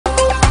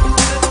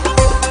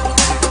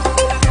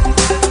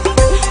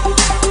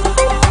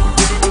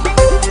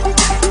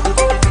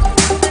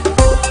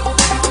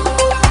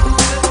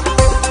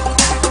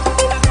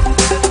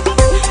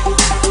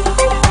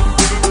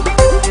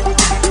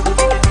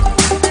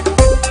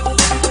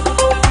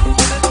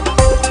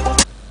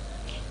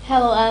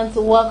and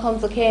welcome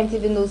to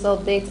KMTV News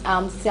Update.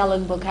 I'm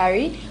Sialan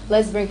Bokari.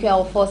 Let's bring you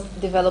our first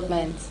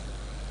development.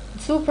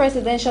 Two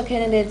presidential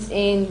candidates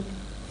in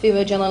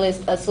Female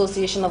Journalists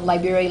Association of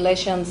Liberia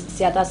elections,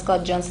 Seattle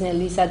Scott Johnson and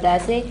Lisa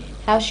Dassey,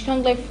 have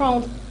strongly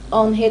frowned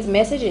on hate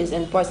messages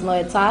and personal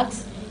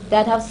attacks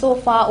that have so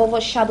far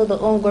overshadowed the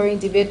ongoing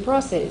debate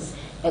process.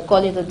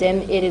 According to them,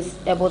 it is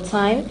about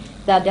time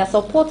that their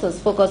supporters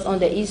focus on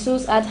the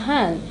issues at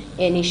hand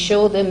and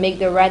ensure they make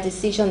the right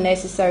decision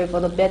necessary for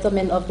the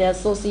betterment of the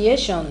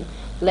association.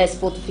 Let's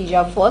put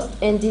Fija first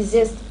and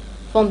desist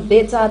from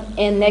bitter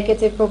and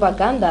negative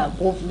propaganda.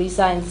 Both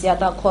Lisa and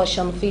Seattle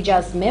caution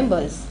Fija's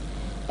members.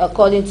 On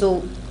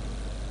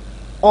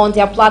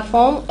their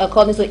platform,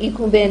 according to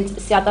incumbent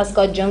Seattle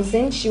Scott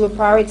Johnson, she will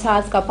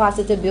prioritize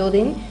capacity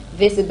building,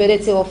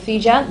 visibility of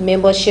Fija,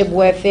 membership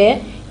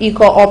welfare,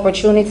 equal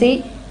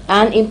opportunity,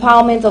 and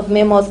empowerment of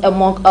members,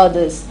 among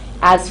others.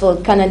 As for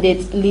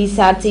candidate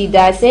Lisa T.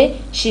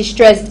 Dassey, she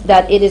stressed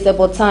that it is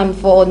about time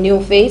for a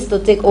new face to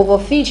take over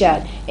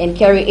Fija and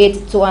carry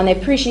it to an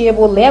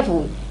appreciable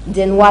level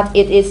than what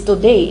it is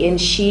today,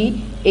 and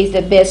she is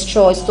the best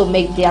choice to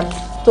make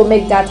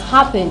that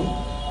happen.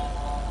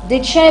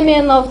 The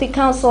chairman of the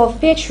Council of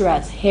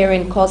Patriots,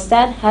 Heron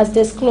Costad, has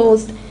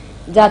disclosed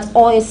that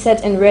all is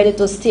set and ready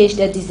to stage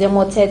the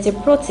December 30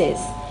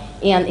 protest.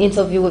 In an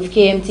interview with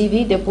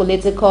KMTV, the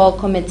political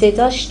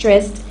commentator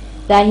stressed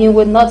that he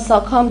would not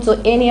succumb to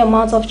any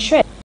amount of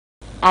threat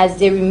as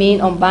they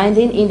remain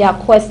unbinding in their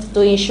quest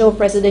to ensure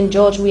President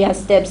George Weah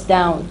steps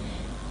down.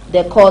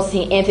 The cause,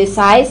 he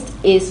emphasized,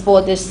 is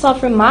for the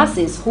suffering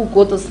masses who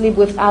go to sleep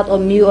without a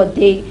meal a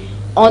day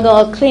under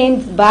a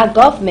claimed bad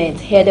government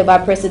headed by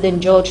President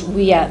George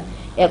Weah.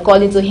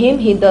 According to him,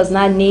 he does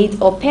not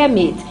need a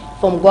permit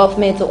from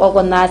government to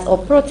organize a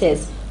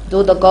protest,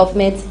 though the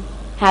government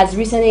has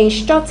recently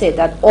instructed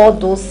that all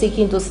those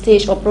seeking to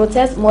stage a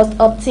protest must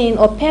obtain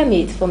a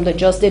permit from the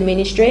Justice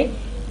Ministry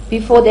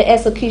before the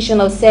execution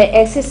of said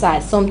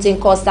exercise, something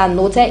Costa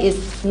noted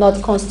is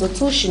not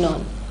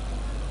constitutional.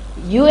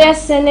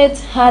 U.S. Senate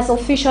has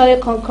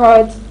officially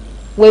concurred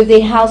with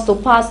the House to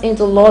pass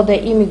into law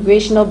the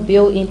immigration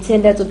bill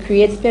intended to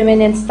create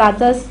permanent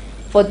status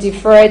for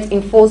deferred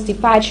enforced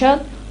departure,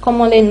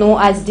 commonly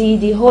known as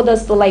DED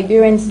holders to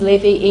Liberians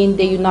living in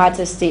the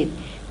United States.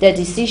 The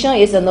decision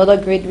is another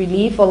great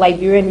relief for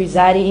Liberians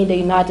residing in the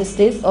United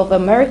States of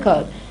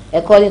America.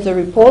 According to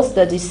reports,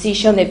 the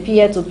decision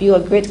appeared to be a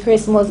great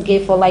Christmas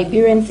gift for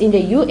Liberians in the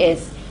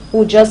U.S.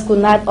 who just could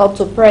not up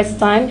to press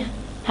time,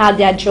 had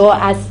their joy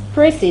as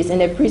praises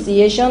and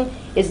appreciation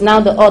is now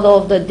the order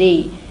of the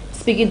day.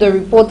 Speaking to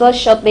reporters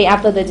shortly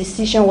after the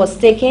decision was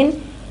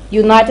taken,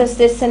 United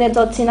States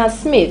Senator Tina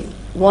Smith,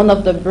 one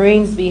of the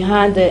brains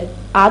behind the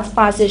Art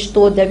Passage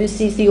told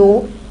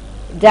WCCO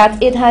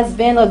that it has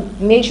been a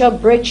major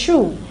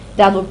breakthrough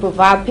that will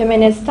provide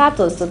permanent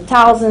status to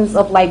thousands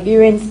of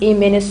Liberians in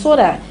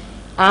Minnesota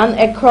and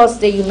across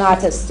the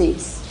United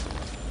States.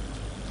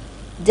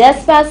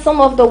 Despite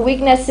some of the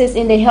weaknesses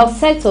in the health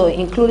sector,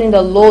 including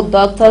the low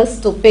doctors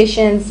to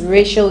patients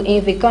ratio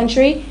in the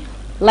country,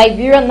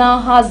 Liberia now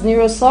has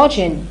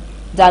neurosurgeon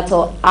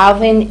Dr.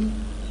 Alvin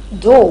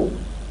Doe.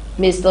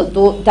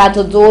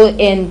 Dr. Doe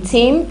and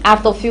team,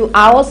 after a few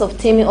hours of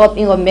teaming up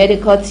in a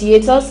medical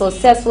theater,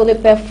 successfully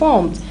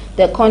performed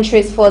the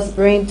country's first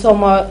brain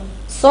tumor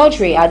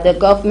surgery at the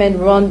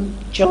government-run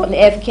John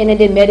F.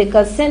 Kennedy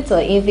Medical Center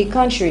in the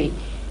country.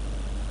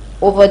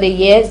 Over the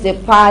years, the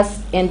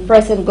past and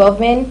present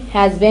government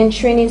has been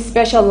training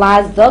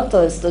specialized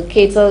doctors to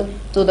cater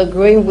to the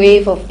growing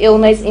wave of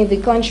illness in the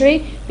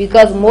country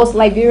because most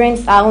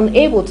Liberians are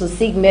unable to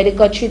seek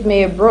medical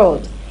treatment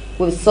abroad.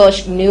 With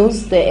such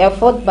news, the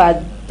effort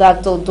by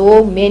Dr.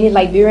 Doe, many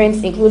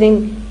Liberians,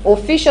 including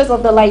officials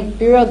of the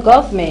Liberia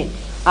government,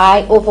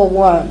 are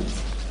overwhelmed.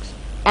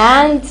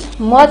 And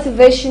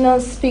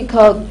motivational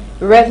speaker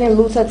Reverend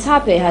Luther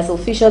Tappe has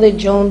officially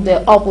joined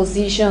the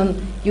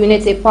opposition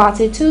Unity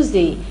Party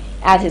Tuesday.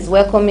 At his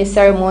welcoming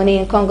ceremony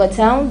in Congo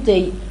Town,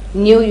 the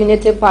new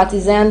Unity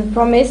partisan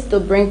promised to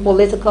bring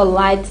political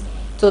light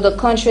to the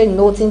country,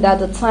 noting that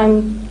the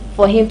time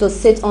for him to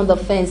sit on the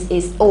fence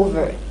is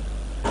over.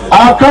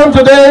 I've come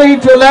today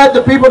to let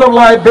the people of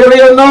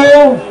Liberia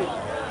know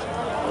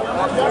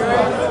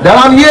that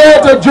I'm here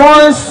to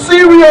join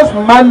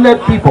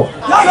serious-minded people.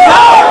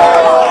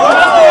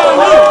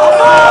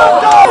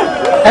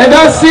 And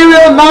that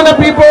serious-minded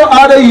people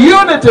are the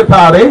Unity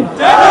Party.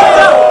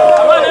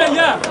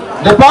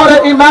 The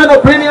party, in my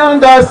opinion,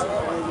 does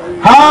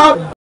have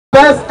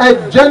best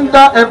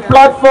agenda and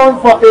platform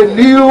for a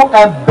new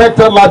and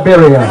better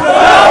Liberia.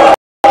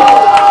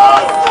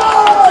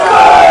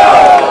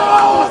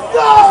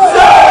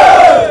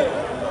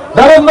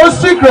 That is no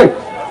secret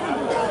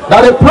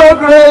that the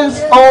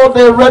progress or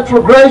the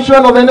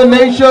retrogression of any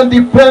nation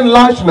depends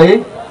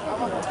largely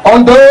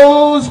on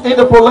those in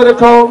the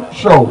political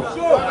shows.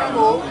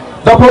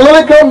 The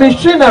political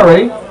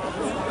machinery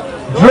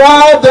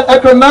drives the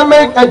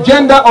economic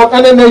agenda of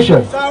any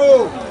nation.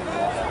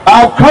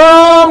 I've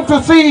come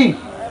to see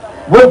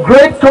with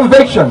great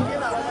conviction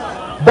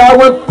that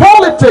when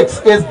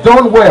politics is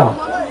done well,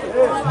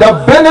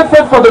 the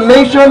benefit for the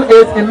nation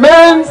is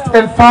immense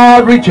and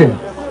far-reaching.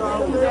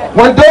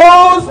 When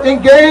those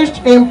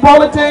engaged in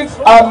politics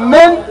are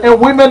men and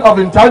women of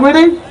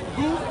integrity,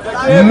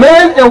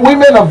 men and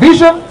women of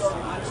vision,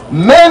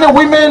 men and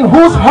women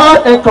whose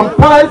heart and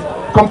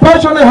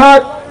compassionate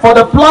heart for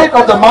the plight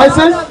of the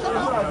masses,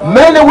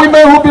 men and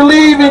women who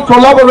believe in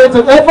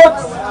collaborative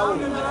efforts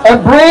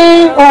and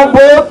bring on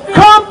board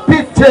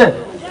competent,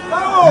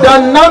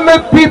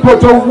 dynamic people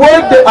to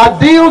work the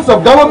ideals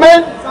of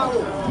government,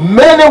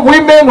 men and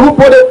women who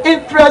put the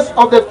interests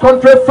of the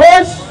country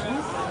first.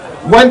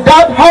 When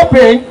that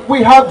happens,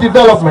 we have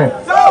development.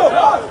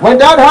 When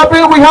that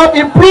happens, we have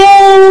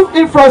improved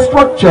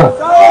infrastructure.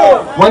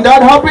 When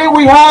that happens,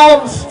 we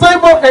have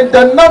stable and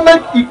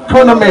dynamic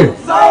economy.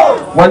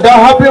 When that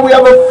happens, we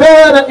have a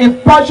fair and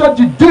impartial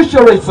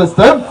judiciary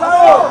system.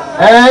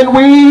 And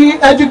we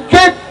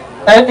educate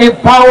and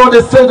empower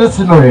the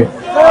citizenry.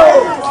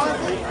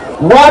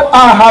 What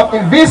I have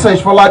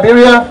envisaged for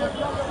Liberia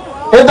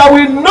is that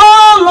we're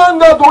no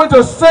longer going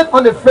to sit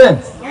on the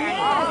fence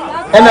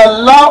and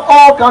allow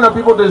all kind of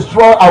people to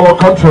destroy our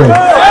country.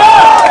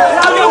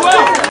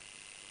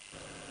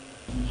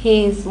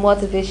 His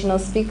motivational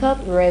speaker,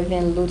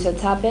 Reverend Luther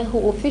Tappe,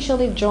 who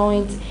officially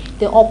joined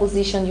the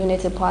Opposition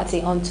Unity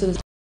Party on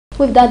Tuesday.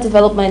 With that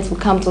development, we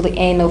come to the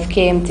end of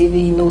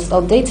KMTV News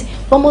Update.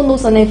 For more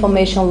news and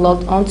information,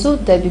 log on to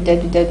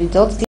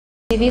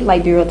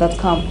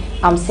www.tvliberia.com.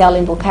 I'm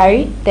Salin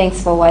Bokari.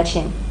 Thanks for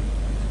watching.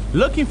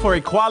 Looking for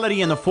a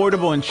quality and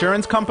affordable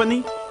insurance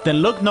company? Then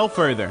look no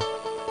further.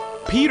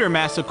 Peter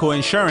Massaco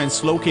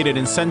Insurance, located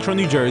in central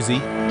New Jersey,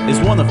 is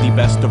one of the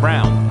best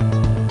around.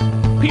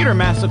 Peter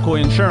Massaco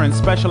Insurance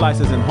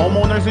specializes in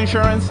homeowners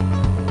insurance,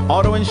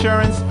 auto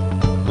insurance,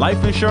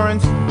 life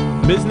insurance,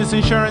 business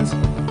insurance,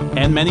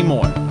 and many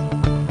more.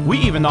 We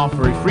even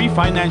offer a free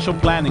financial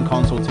planning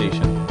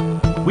consultation.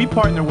 We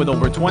partner with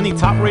over 20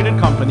 top-rated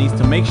companies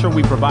to make sure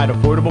we provide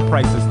affordable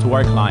prices to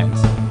our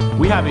clients.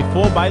 We have a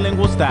full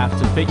bilingual staff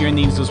to fit your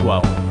needs as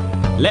well.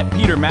 Let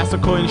Peter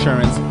Massaco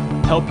Insurance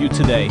help you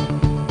today.